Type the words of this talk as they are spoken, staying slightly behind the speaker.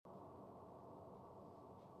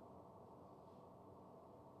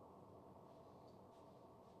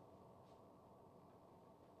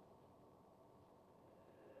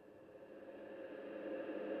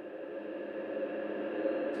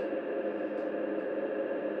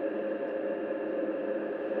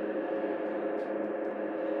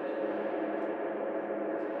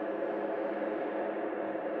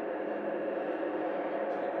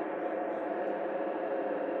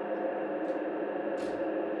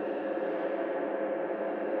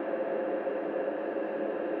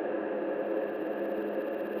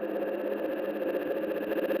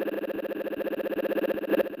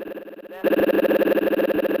Left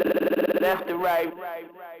to right,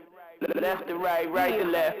 left to right, right to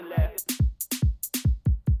left.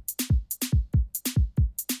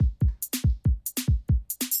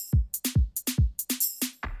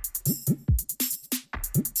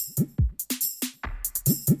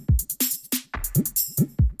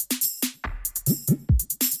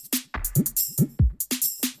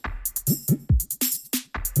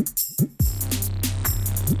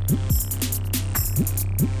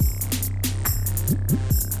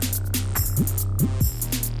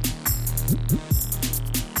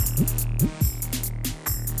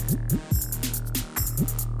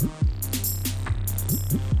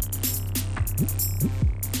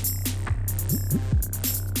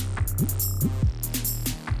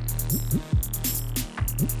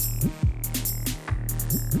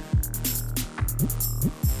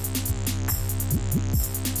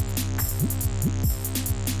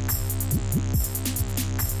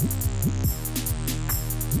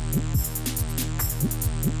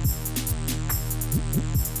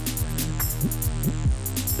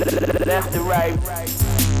 Left to right,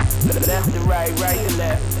 left to right, right to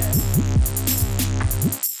left.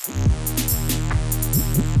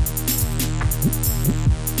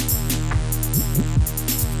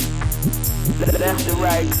 Left to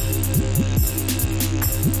right.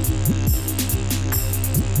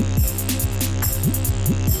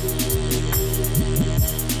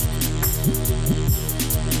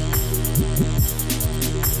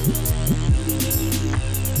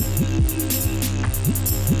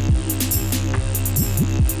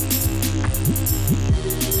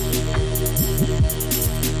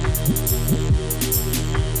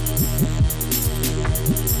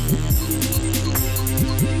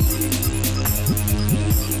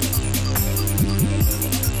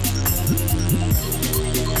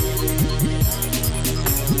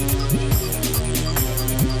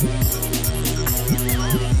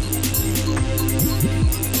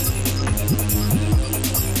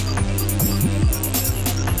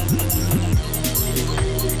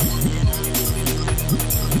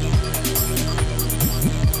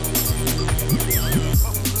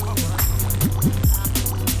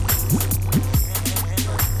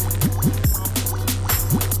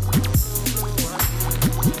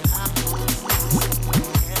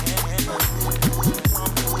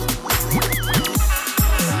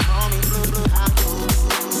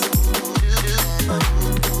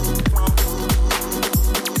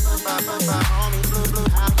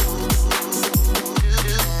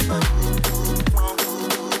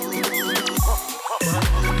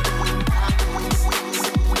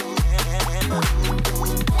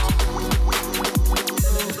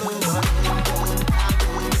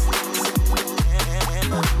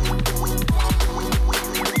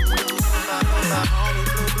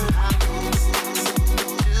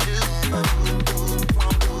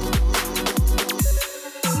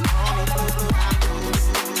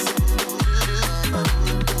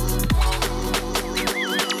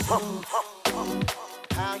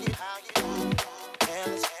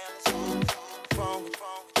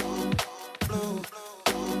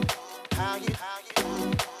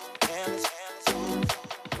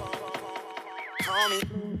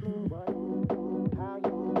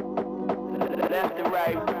 Left to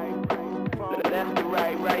right, left to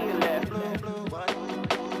right, right to left.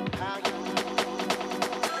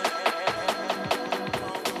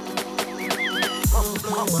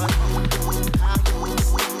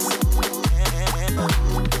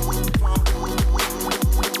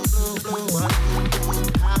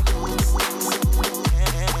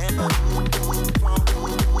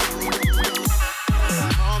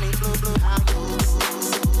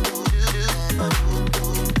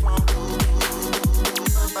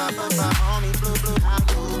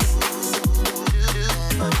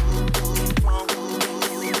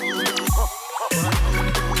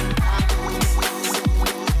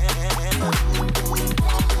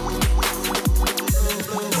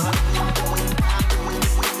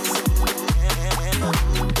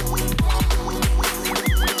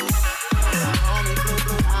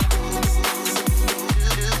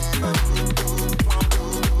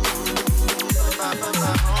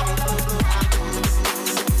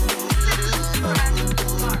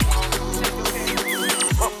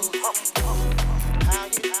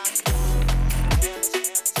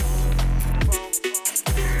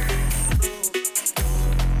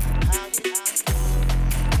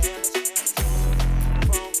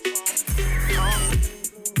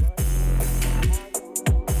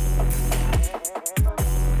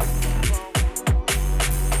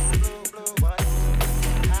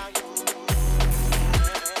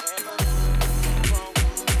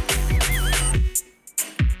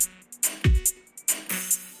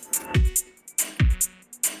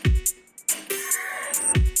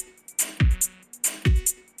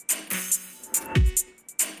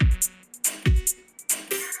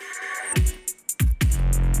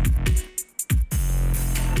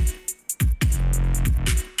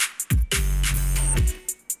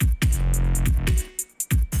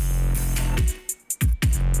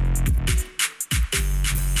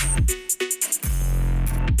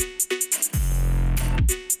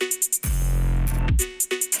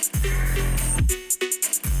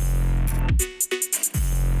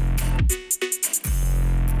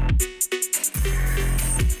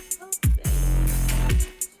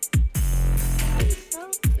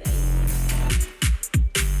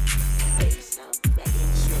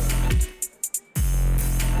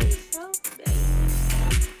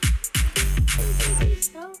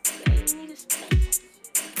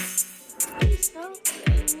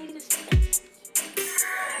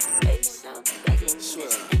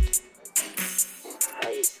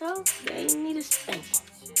 a spanking.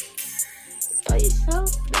 For your soul,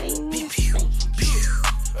 they need a spanking.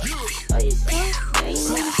 For your soul, they need a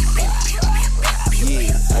spanking.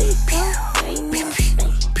 For your soul, they need a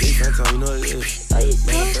spanking. That's how you know it is. For your soul,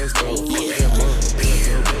 Manifesto, they need a yeah,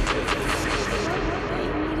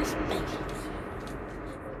 spanking.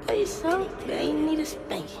 For your soul, they need a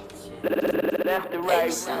spanking. Left to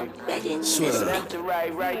right, left to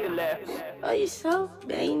right, right to left. For your soul,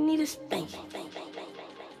 they need a spanking.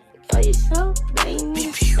 For your soul, they need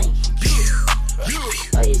a spanking.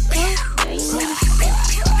 For your soul, they need a spanking. For your soul,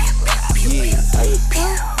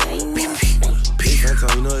 they need a spanking. that's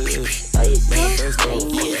how you know it is. Manifesto,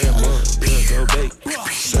 yeah, go bake.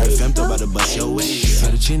 Femto about to bust your ass.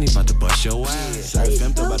 Fettuccine about to bust your ass.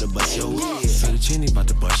 Femto about to bust your ass. Fettuccine about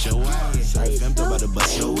to bust your ass. Femto about to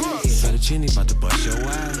bust your ass. Fettuccine about to bust your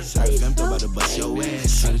ass. Femto about to bust your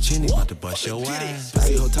ass. Fettuccine about to bust your ass.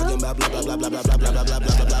 Pussy hoe talking about blah blah blah blah blah blah blah blah blah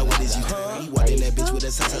blah blah. What is you? Walking that bitch with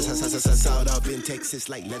a sawed off in Texas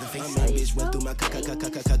like Leatherface. My bitch went through my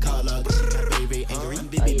call out. Very angry,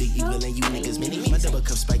 big evil and you niggas many. My double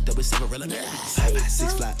cup spiked up with Cinderella. 5,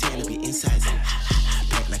 6 fly, 10 to be inside.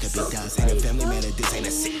 Pack like a big dog, ain't a family man, this ain't a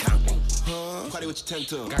sitcom. Party what you turn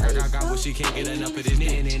to. Got what she can't get enough of this.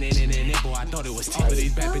 Boy, I thought it was tip, but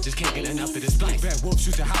these bad bitches can't get enough of this. Black bad wolves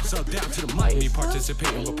used to hops up down to the mic. Me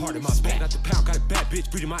participating with part of my spat. Out the pound, got a bad bitch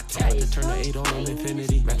breathing my tap. To turn the 8 on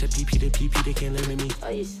infinity. Match a PP to PP, they can't limit me.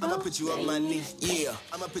 I'ma put you up my knee, yeah.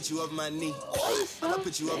 I'ma put you up my knee. I'ma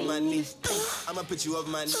put you up my knee. I'ma put you up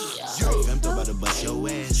my knee. Femto about to bust your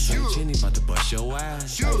ass. Fettuccine about to bust your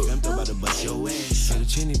ass. Femto about to bust your ass.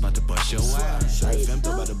 Fettuccine about to bust your ass.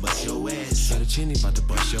 Femto about to bust your ass. Fettuccine about to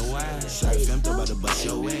bust your ass. Femto about to bust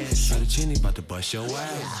your ass. Fettuccine about to bust your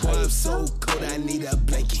ass. Boy, I'm so cold, I need a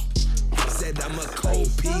blanket. Said I'm a cold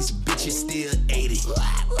piece, bitch, you still 80.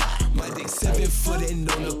 My dick 7 foot and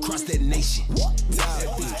known across that nation. That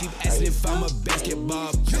bitch keep asking if I'm a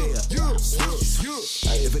basketball player.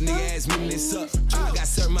 If a nigga ask me this up, I got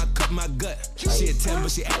served my cup, my gut. She a 10,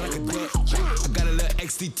 but she act like a duck. I got a little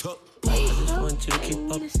XD tuck. I just want you to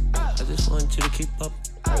keep up. I just want you to keep up.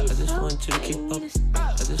 I just want you to keep up.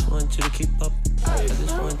 I just want you to keep up. I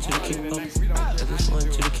just want you to keep up. I just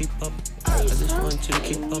want you to keep up. I just want you to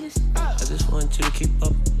keep up. I just want you to keep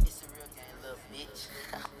up.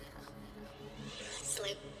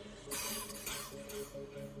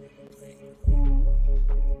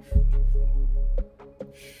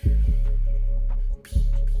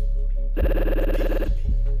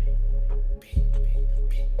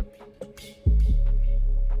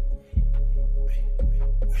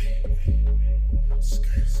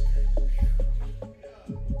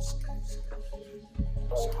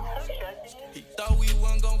 He thought we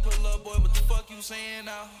wasn't gon' pull up, boy, what the fuck you saying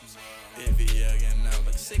now? If he again now,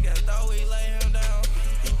 like sick ass thought we lay him down.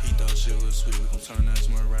 He thought shit was sweet, we gon' turn that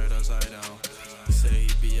smirk right upside down. He say he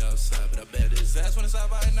be outside, but I bet his ass when it's out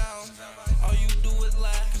by now. All you do is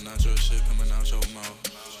lie, and not your shit coming out your mouth.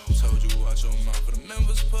 Told you watch your mouth, but the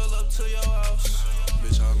members pull up to your house.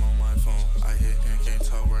 Bitch, all on my phone, I hit and can't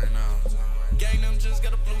talk right now. Gang them just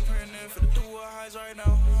got a blueprint in for the dual highs right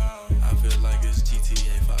now. I feel like it's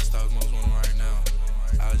GTA 5 stars most one right now.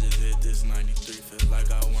 I just hit this 93, feel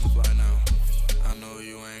like I wanna fly now. I know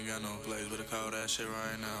you ain't got no place, but I call that shit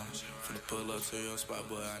right now. Finna pull up to your spot,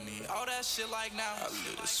 but I need all that shit like now. I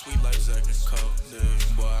live this sweet like Zack and Coke, yeah.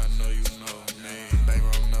 Boy, I know you know me. Bang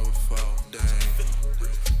roll never fall, dang.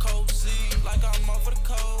 Cold C, like I'm off for the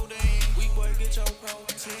codeine. We boy get your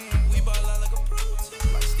protein. We ball out like a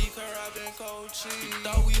protein. Like Steve Kerr, I been coaching.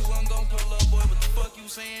 Thought we wasn't gon' pull up, boy, what the fuck you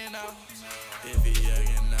saying now? If he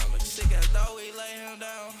again now, like sick ass thought we lay him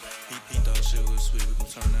down. He thought shit was sweet, we gon'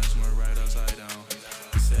 turn that smirk right upside down.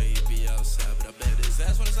 He say he be outside, but I bet his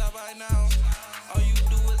ass when it's out by now. All you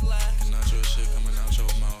do is lie, and not your shit coming out your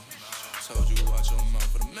mouth. Told you watch your mouth,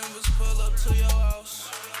 but the members pull up to your house.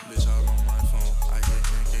 Bitch, all on my phone, I hit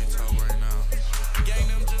and can't talk right now. Gang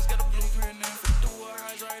them just got a blueprint in for dual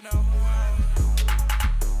highs right now.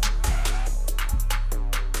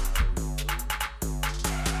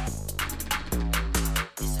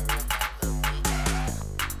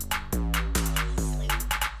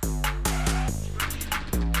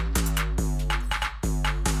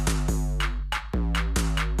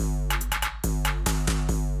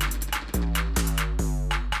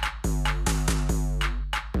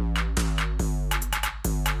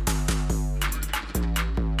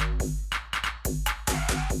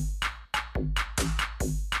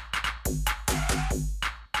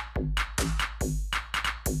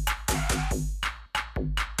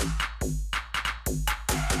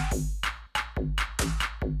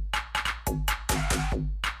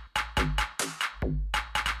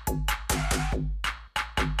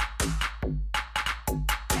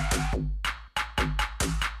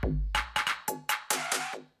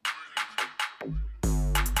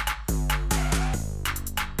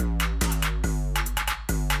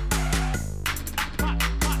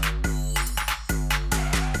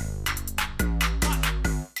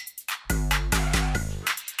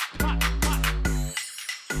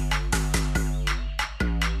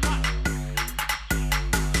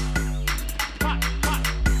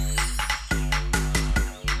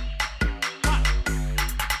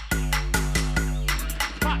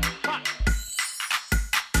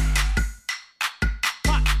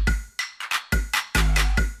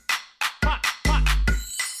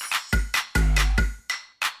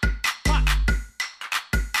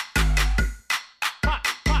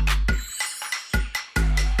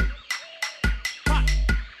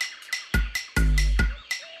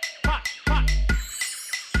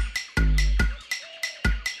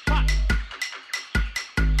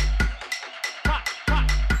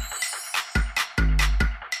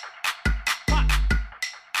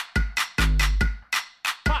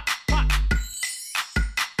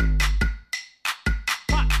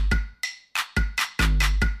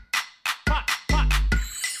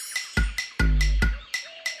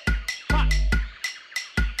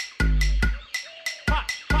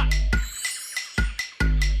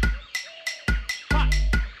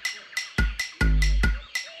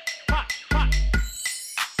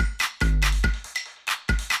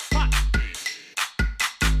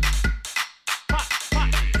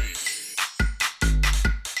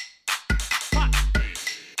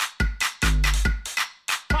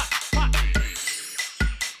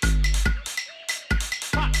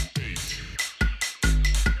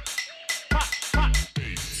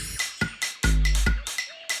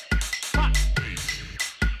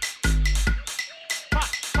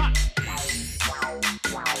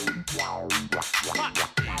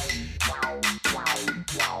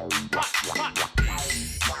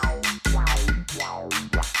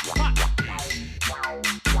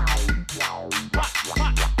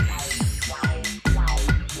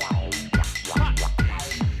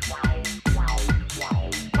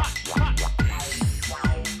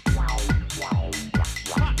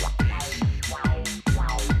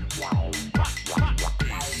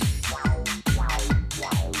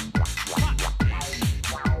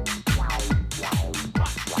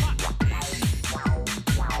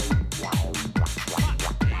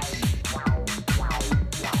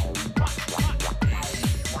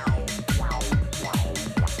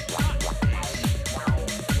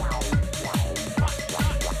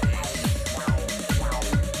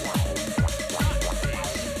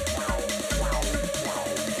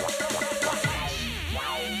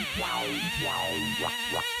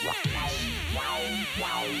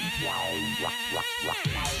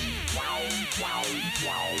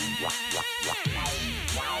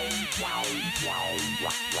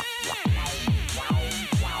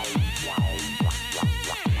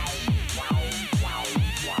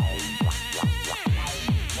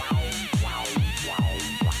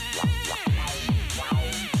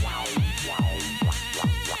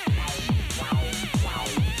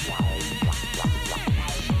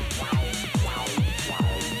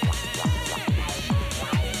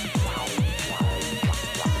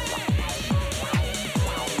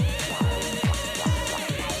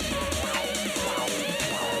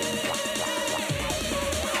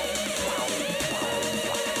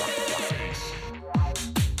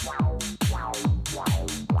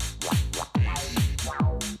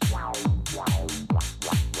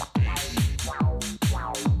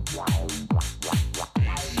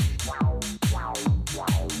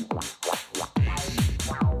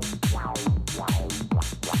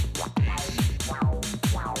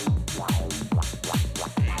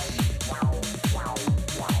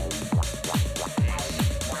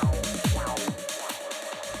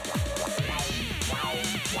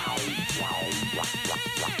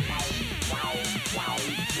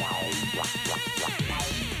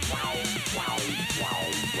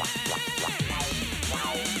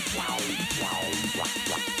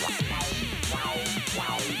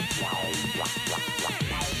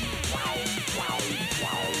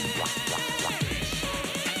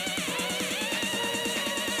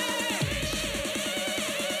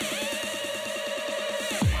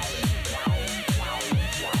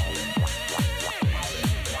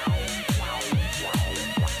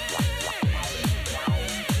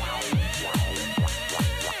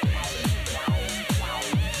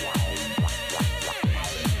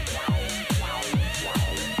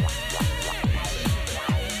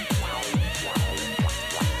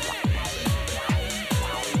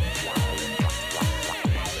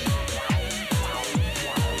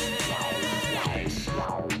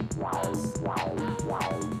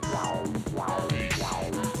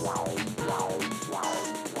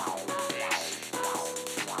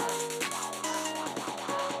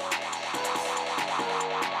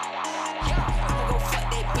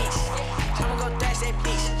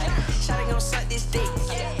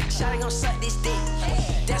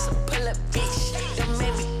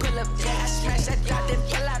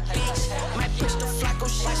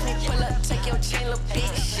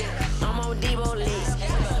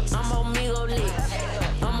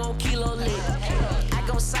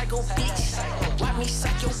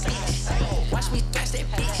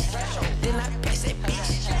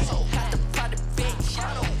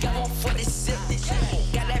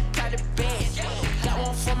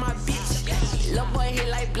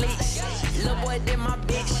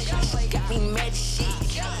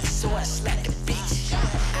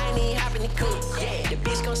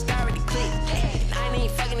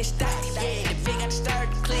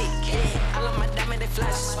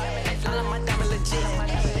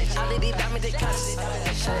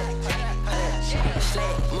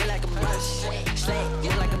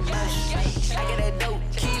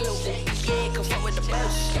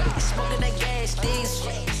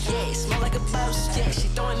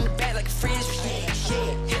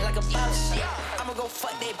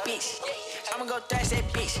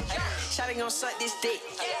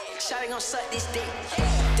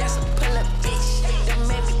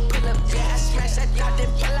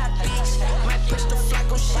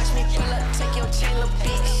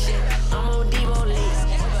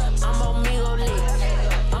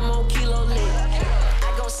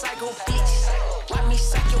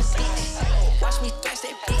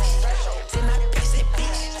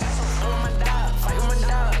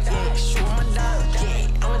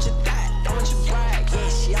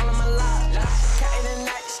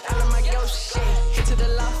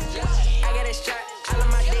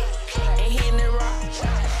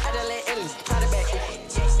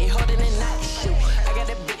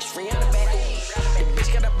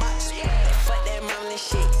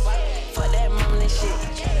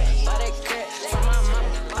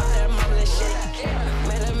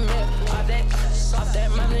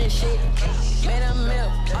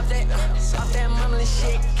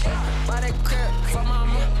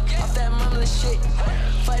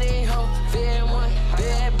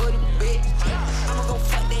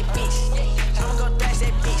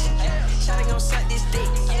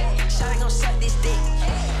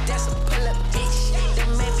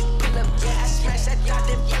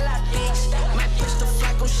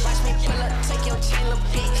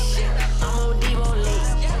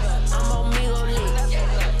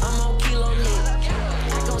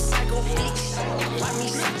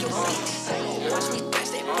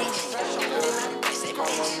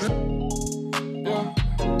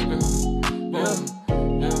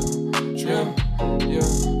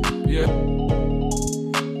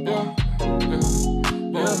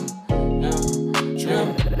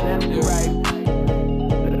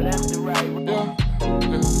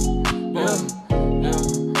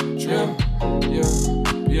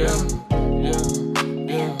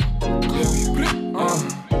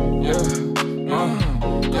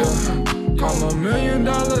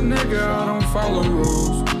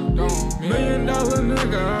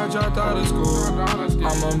 nigga, I dropped out of school. I'm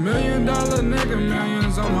 $1 million nigga,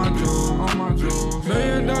 millions on my jewels. $1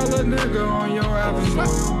 million nigga on your avenue.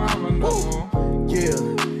 Yeah.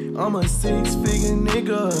 I'm a 6-figure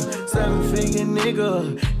nigga, 7-figure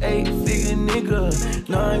nigga, 8-figure nigga,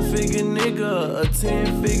 9-figure nigga, a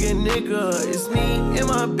 10-figure nigga. It's me and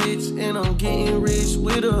my bitch, and I'm getting rich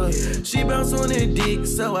with her. She bounce on that dick,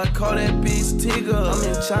 so I call that bitch Tigger. I'm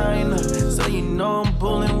in China, so you know I'm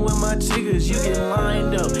bullin' with my chiggers. You get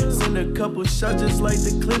lined up, send a couple shots just like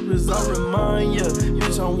the Clippers. I'll remind ya,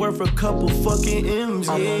 bitch, I'm worth a couple fucking M's.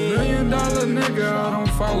 Yeah. I'm $1 million nigga, I don't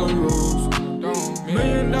follow rules. $1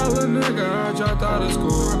 million nigga, I dropped out of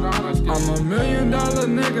school. I'm $1 million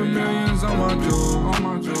nigga, millions on my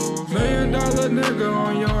jewels. $1 million nigga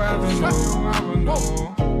on your avenue.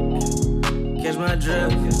 Catch my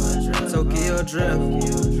drift, Tokyo drift.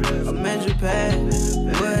 I'm in Japan,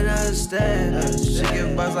 but not a stab. She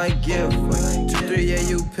give buzz like gift. 2-3, yeah,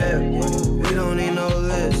 you pep. We don't need no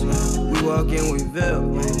list. We walk in, we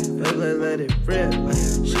VIP. Let it rip.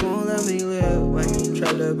 She won't let me live.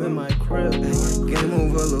 Trapped up in my crib. Game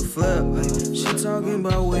over the flip. She talking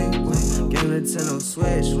about weed. Game Nintendo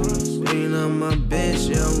Switch. Leaning on my bitch,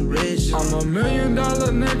 yeah, I'm rich. I'm $1 million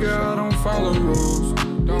nigga, I don't follow rules.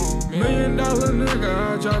 $1 million nigga,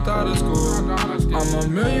 I dropped out of school. I'm $1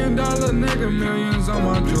 million nigga, millions on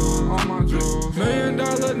my jewels. $1 million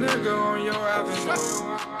nigga on your avenue.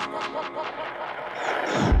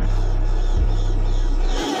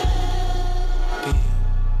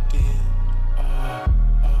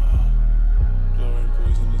 Blowing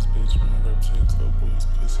boys in this bitch, man. Represent club boys,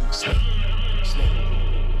 pussy, slap.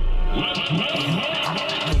 Pull up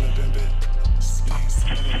and bet.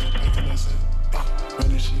 When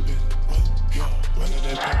did she been? What? Yo, what did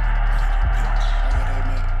that bet? I got that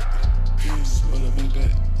man. Pull up and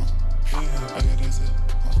bet. I got that set.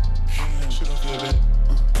 Shoot off your bet.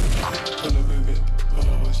 Pull up and bet. Pull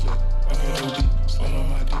up and slap. I got OD. Slap on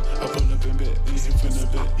my D. I pull up and bet. He hit from the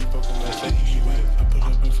bet. He fuck on my leg. He wet. I pull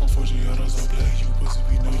up and from 40 yards on black. You pussy,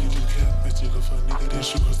 we know you do cap. Bitch, you go for a nigga, then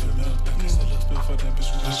shoot cause the mouth. I guess I love spit for that bitch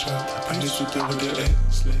with the trap. I just shoot there with that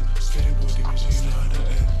ass. Slap. Steady boy, demon, she know how to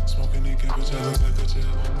act. Smoking that cabbage, I look like a jet.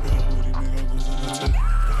 Put a hoodie, make her goose on the tip.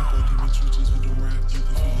 Put a boy, demon, choo-choos with them rats. You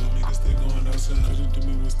can feel the niggas, they going outside. Cause the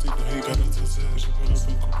demon was thick, no, he got a touch. She pull up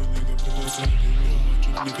and coop a nigga, pick us up.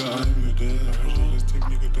 Nigga, I am your dad. I heard you let's take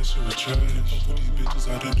nigga, that shit was trash. Can't fuck with these bitches,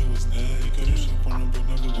 all they do is nag. You could've shit on them, but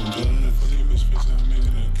never gon' die. Fuck your bitch face, I'm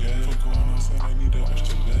making a gas. Fuck going outside, I need that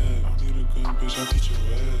extra lag. I need a gun, bitch, I'll beat your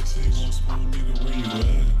ass. Say you want smoke, nigga, where you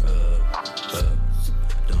at?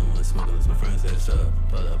 Don't want smoke unless my friends say so.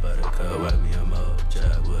 Pull up at the car, wipe me a mo.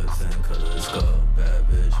 Chat wood, same color as skull. Bad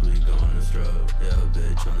bitch, we go on a stroll. Yeah,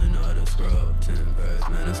 bitch, only know how to scroll. 10 birds,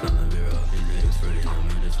 man, it's smelling B-roll. These niggas pretty young,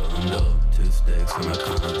 man, just full them dope. 2 sticks on my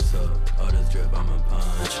console. All this drip, I'm a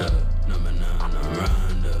poncho. Number 9, I'm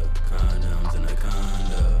rondo. Condoms in a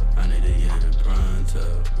condo. I need to get in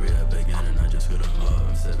pronto. Rehab beginning, I just screwed them off.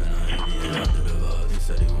 I'm sipping on 88 after the loss. He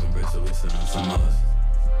said he want bricks, so we sent him some more.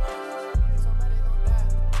 Somebody gon'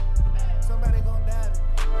 die. Somebody gon' die.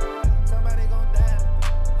 Somebody gon' die.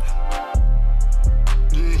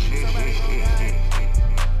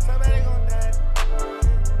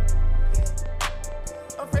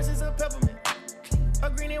 I'm fresh as a peppermint. A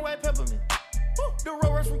green and white peppermint. Woo. The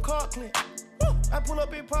rollers from Clarkland. Woo. I pull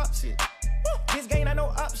up and pop shit. Woo. This gang not no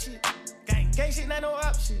op shit. Gang shit not no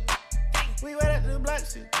op shit. We right at the block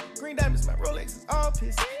shit. Green diamonds, my Rolex is all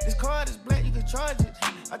pissed. This card is black, you can charge it.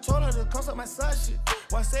 I told her to come up my side shit.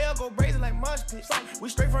 Why say I go brazen like mosh pit? We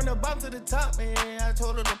straight from the bottom to the top, man. I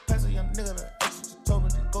told her to pass a young nigga the extra. She told me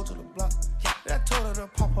to go to the block. Then I told her to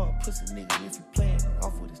pop her a pussy nigga if you playing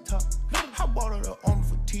off with his top. I bought her the armor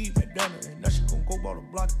for T, bandana, and now she gon' go bought a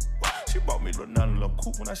block. She bought me the 9 little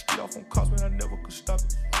coupe when I skied off on cops, man. I never could stop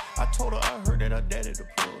it. I told her I heard that her daddy the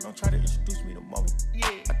pro. Don't try to introduce me to mama. Yeah.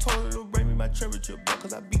 I told her to bring me my temperature back,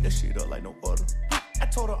 cause I beat that shit up like no other. I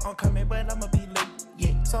told her I'm coming, but I'ma be late.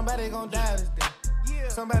 Yeah. Somebody gon' die this day. Yeah.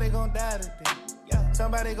 Somebody gon' die today. Yeah.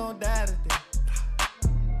 Somebody gon' die today.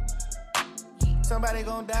 Somebody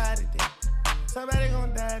gon' die today. Somebody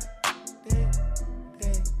gon' die today.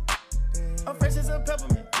 I'm fresh as a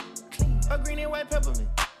peppermint. A green and white peppermint.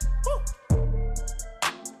 Woo. Woo.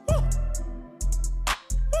 Woo.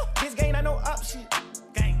 This gang not no op shit.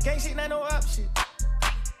 Gang shit not no op shit.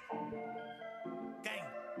 Gang.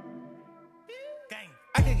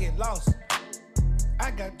 I can get lost.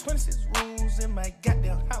 I got 26 rooms in my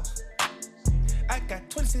goddamn house. I got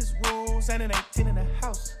 26 rooms and it ain't 10 in the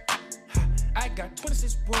house. I got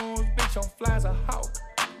 26 rooms, bitch on fly as a hawk.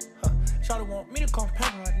 Shawty want me to come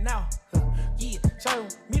pamper her now. Yeah, shawty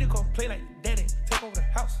want me to come play like daddy. take over the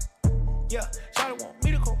house. Yeah, shawty want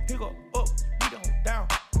me to come pick her up, beat her down.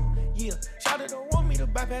 Yeah, shawty don't want me to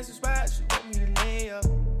bypass the spot, she want me to lay up.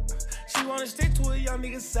 She wanna stick to a young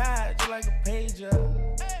nigga's side, just like a pager.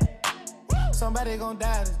 Somebody gon'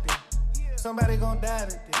 die today. Somebody gon' die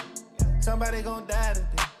today. Somebody gon' die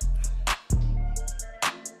today.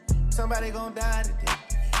 Somebody gon' die today.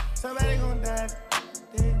 Somebody gon' die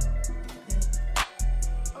today.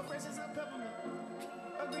 Oh, Francis and peppermint.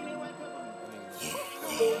 Oh, green and white peppermint.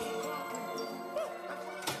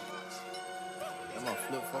 Am I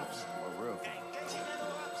flip phones or real phones?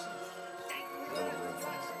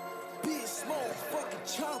 Big, small, fucking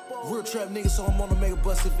chopper. Real trap nigga, so I'm on a mega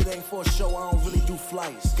bus. If it ain't for a show, I don't really do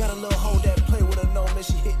flights. Got a little hoe that play with her, no man,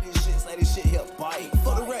 she hit this shit, say this shit here bite.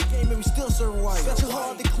 For the rap game, man, we still serving white. Got too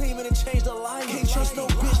hard to clean and change the life. Can't trust no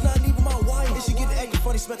bitch, not even my wife. If she get to acting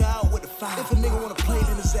funny, smack her out with the fire. If a nigga wanna play,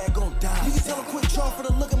 then his ass gon' die. You can tell him quick draw for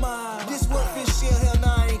the look in my eye. This work, this shit, hell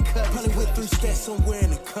nah, I ain't cut. Probably with 3 stats somewhere in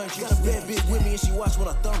the country. Got a bad bitch with me and she watch when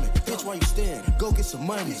I thumb it. Bitch, why you staring? Go get some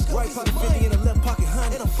money. Right pocket 50 in the left pocket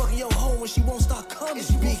 100. And I'm fucking your hoe when she won't stop coming.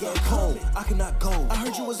 She big and cold, I cannot go. I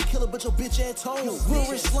heard you was a killer, but your bitch ass told. Real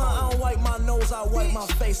rich slime, I don't wipe my nose, I wipe my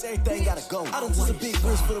face. Everything gotta go. I done took a big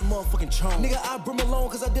risk for the motherfucking chone. Nigga, I brim alone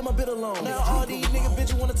cause I did my bit alone. Now all these nigga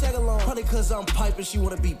bitches wanna tag along. Probably cause I'm piping, she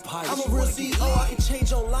wanna be piped. I'm a real CEO, I can change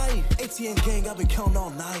your life. ATM gang, I been counting all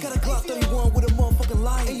night. Got a Glock 31 with a motherfucking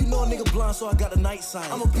light. And you know a nigga blind, so I got a night sight.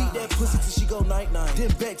 I'ma beat that pussy till she go night-night. Then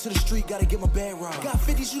back to the street, gotta get my bag right. Got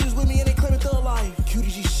 50 shooters with me and they claiming thug life.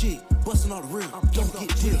 QDG shit, bustin' all the real. Don't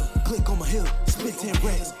get deal, click on my hip, split 10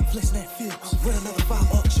 racks, flexin' that feel. Run another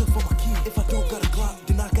 5 up, chill for my kid. If I don't got a Glock,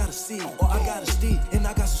 then I gotta steal. Or I got a stick, and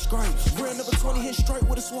I got some scrapes. Ran number 20 hit straight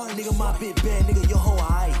with a swipe. Nigga, my bit bad, nigga, your hoe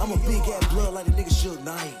aight. I'm a big ass blood like the nigga Shruggs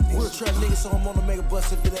night. Real trap nigga, so I'm on a mega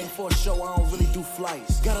bus. If it ain't for a show, I don't really do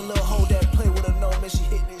flights. Got a little hoe that play with her, no man, she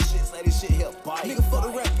hit this shit, say this shit here bite. Nigga, for the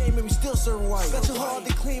rap game, man, we still serving white. Got too hard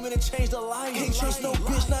to clean and change the life. Can't trust no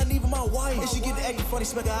bitch, not even my wife. If she get to acting funny,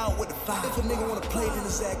 smack her out with the fire. If a nigga wanna play, then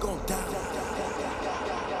his ass gon' die.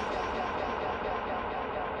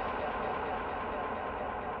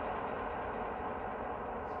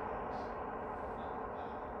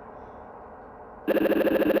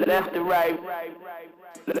 Left to right,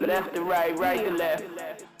 left to right, right to left.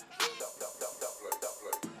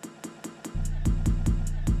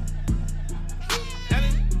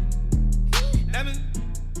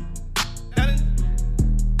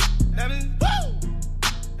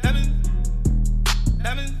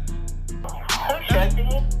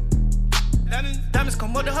 Diamonds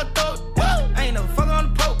come up to her throat. I ain't never fucking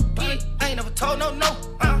on the pro. I ain't never told no.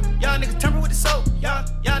 Y'all niggas tamper with the soap. Y'all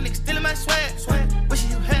niggas stealing my swag.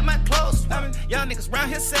 Wishing you had my clothes. Y'all niggas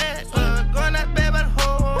round here sad. Going out bad by the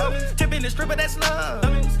hole. Tipping the stripper, that's love.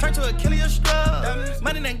 Turn to a killer, your scrub.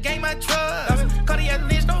 Money done gain my trust. Cardiac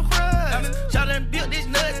lynch, don't crush. Y'all done built this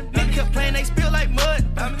nuts. Nigga kept playing, they spill like mud.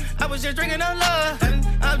 I was just drinking on love.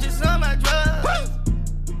 I'm just on my drugs.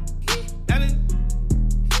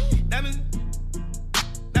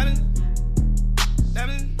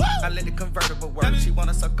 I let the convertible work. She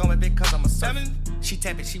wanna suck on it because I'm a surfer. She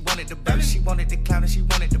tap it, she wanted the burst. She wanted the clown and she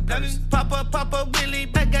wanted the burst. Pop up, Willie.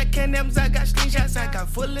 I got cannons, I got slingshots. I got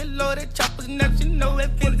fully loaded choppers. Now she know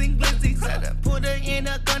it feels in glizzy. I put her in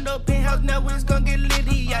a condo penthouse. Now it's gonna get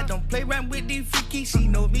litty. I don't play around with these freaky. She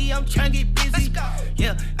know me, I'm trying to get busy.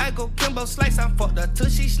 Yeah, I go Kimbo Slice. I'm fucked her till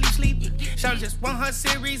she sleep. Shawty just want her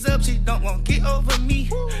series up. She don't want to get over me.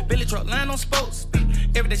 Billy truck line on spokes.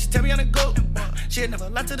 Every day she tell me on the go. She'll never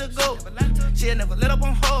lie to the go. She'll never let up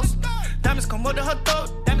on hoes. Diamonds come up to her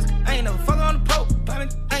throat. I ain't never fucking on the pro.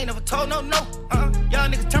 I ain't never told no. Y'all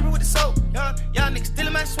niggas tamper with the soap. Y'all niggas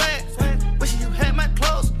stealing my swag. Wishing you had my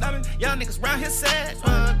clothes. Y'all niggas round here sad.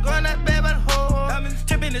 Going out bad by the hole.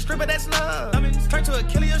 Tipping the stripper, that's love. Turn to a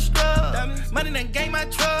killer, your scrub. Money done gain my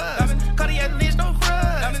trust. Cardiac lynch, don't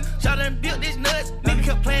crush. Y'all done built this nuts. Nigga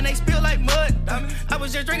kept playing, they spill like mud. I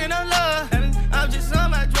was just drinking on love. I'm just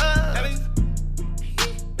on my drugs.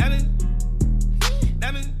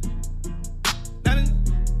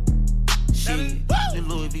 The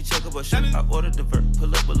Louis V checkable shirt, I ordered the vert,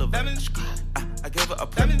 pull up Boulevard. I gave her a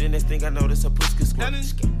perk, then next thing I noticed her pussy get squirt.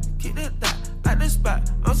 Get that thought, out the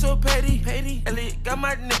spot, I'm so petty. Elliot got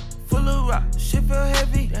my neck full of rock, shit feel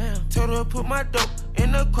heavy. Damn. Told her to put my dope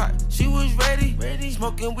in the crotch, she was ready.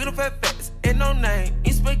 Smoking with a fat fats, and no name,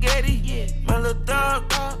 in spaghetti. Yeah. My little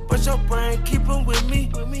dog, but your brain keep him with me.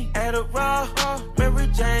 Add a raw, Mary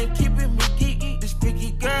Jane keeping me geeky. This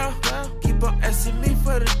freaky girl, keep on asking me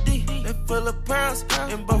for the D. They full of pearls,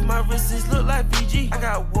 and both my wrists look like VG. I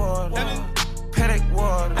got water, paddock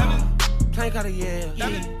water, plain Cartier,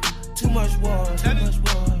 yeah. Too much water,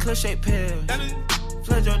 clutch shape pills.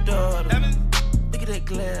 Flood your daughter. Look at that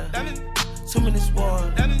glare. Swim in this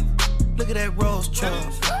water. Look at that rose truck.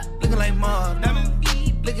 Looking like Mark.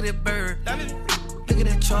 Look at that bird. Look at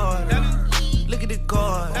that charter. Look at the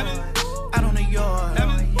guard. Out on the yard.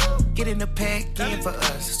 Get in the pack in for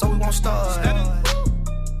us, so we won't start.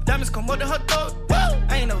 Diamonds come up to her throat.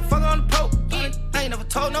 I ain't never fuck on the pope. I ain't never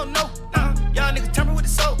told no. Y'all niggas tamper with the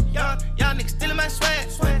soap. Y'all niggas stealing my swag.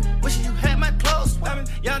 Wishing you had my clothes.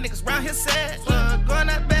 Y'all niggas round here sad. Going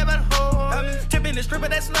out bad by the hole. Tripping the stripper,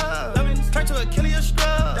 that's love. Turn to a killer, you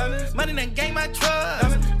strug. Money done gain my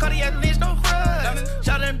trust. Cardiac lynch, don't crush.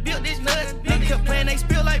 Y'all done built this nut. Nigga kept playing, they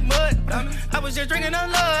spill like mud. I was just drinking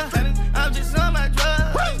on love. I was just on my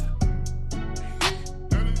drugs.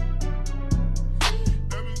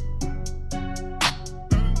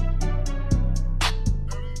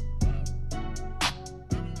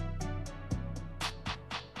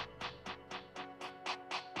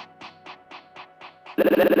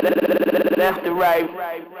 Left to right,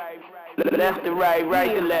 left to right,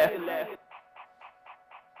 right to left.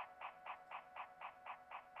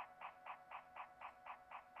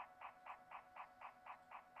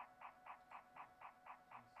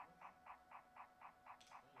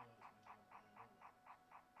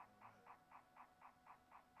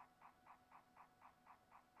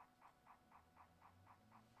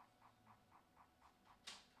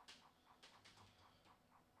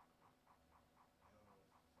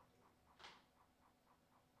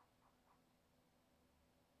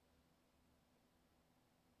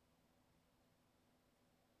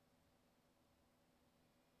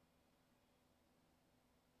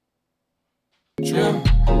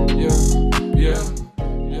 Yeah.